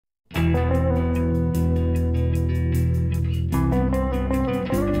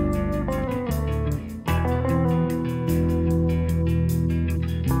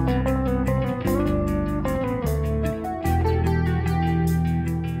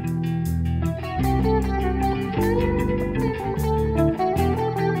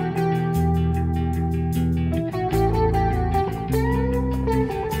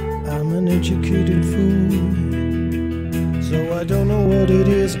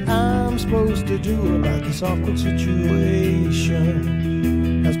I'm supposed to do about this awkward situation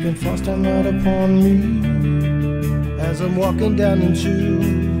has been forced down right upon me as I'm walking down into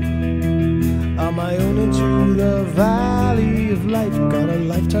on my own into the valley of life. Got a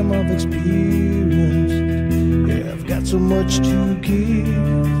lifetime of experience, yeah, I've got so much to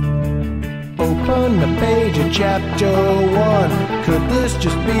give. Open the page of chapter 1. Could this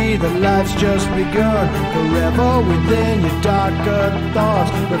just be that life's just begun? Forever within your darker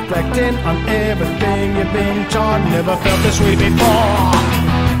thoughts, reflecting on everything you've been taught. Never felt this way before.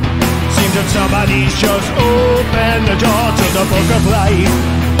 Seems that somebody's just opened the door to the book of life.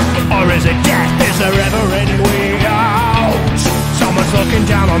 Or is it death? Is there ever any way out? Someone's looking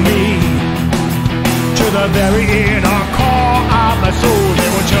down on me, to the very inner core of my soul. They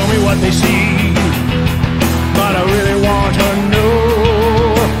won't tell me what they see, but I really want to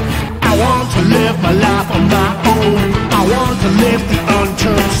know. I want to live my life on my own. I want to live the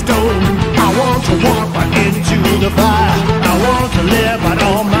unturned stone. I want to walk right into the fire. I want to live out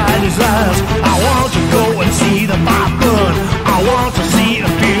all my desires. I want to go and see the fire burn. I want to see and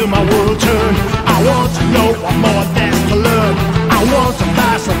feel my world turn. I want to know what more there's to learn. I want to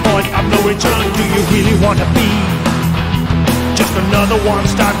pass the point of no return. Do you really want to be just another one?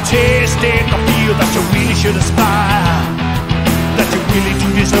 Start tasting the feel that you really should aspire, that you really do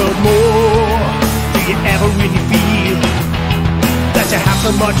deserve more. Do you ever really feel that you have so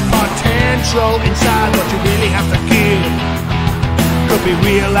much potential inside? What you really have to give could be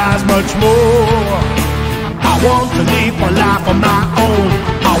realized much more. I want to live my life on my own.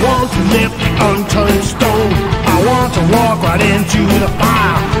 I want to live the unturned stone. I want to walk right into the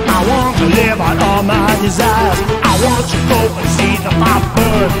fire. I want to live out all my desires. I want to go and see the fire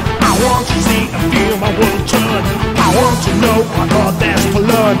burn. I want to see and feel my world turn. I want to know what all there's to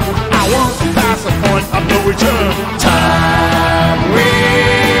learn. I want to pass the point of no return. Time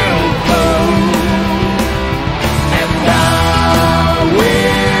will go, and I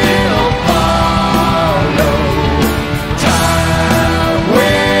will follow. Time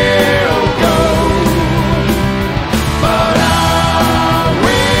will go, but I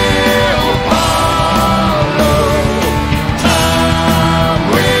will follow. Time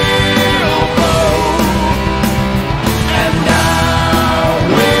will go, and I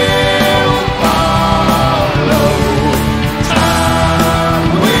will follow. Time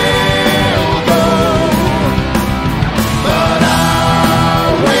will go, but I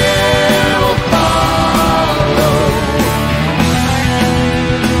will follow.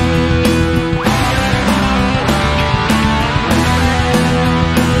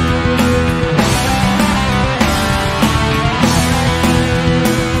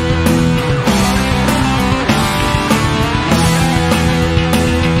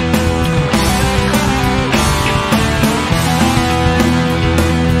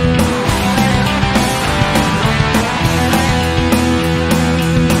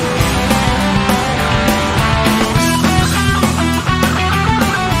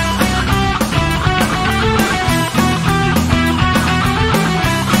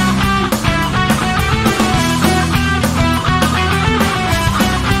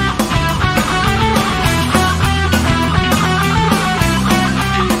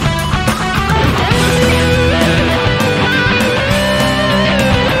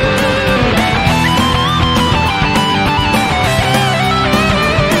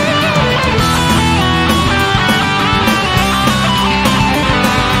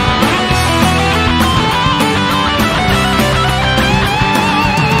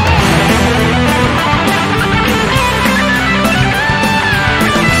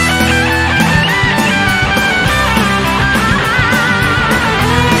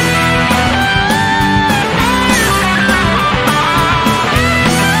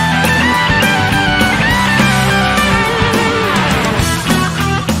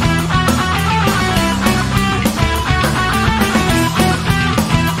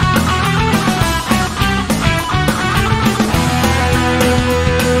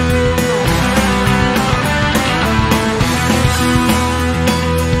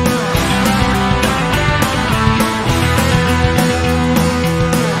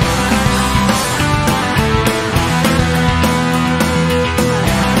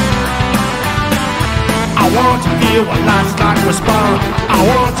 I want to feel what life's like, respond. I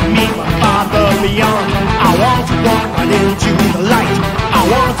want to meet my Father beyond. I want to walk right into the light. I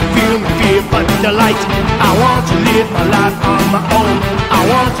want to feel my fear but delight. I want to live my life on my own.